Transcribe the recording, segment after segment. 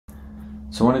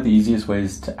So one of the easiest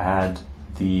ways to add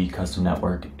the custom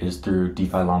network is through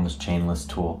DefiLlama's ChainList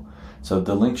tool. So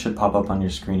the link should pop up on your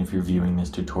screen if you're viewing this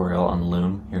tutorial on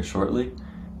Loom here shortly.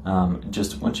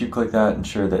 Just once you click that,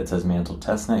 ensure that it says Mantle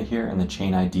Testnet here and the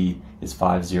chain ID is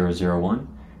 5001,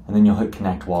 and then you'll hit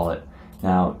Connect Wallet.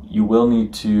 Now you will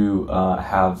need to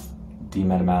have the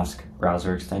Metamask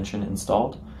browser extension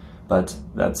installed, but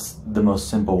that's the most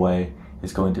simple way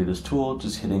is going through this tool,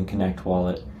 just hitting Connect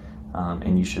Wallet,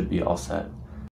 and you should be all set.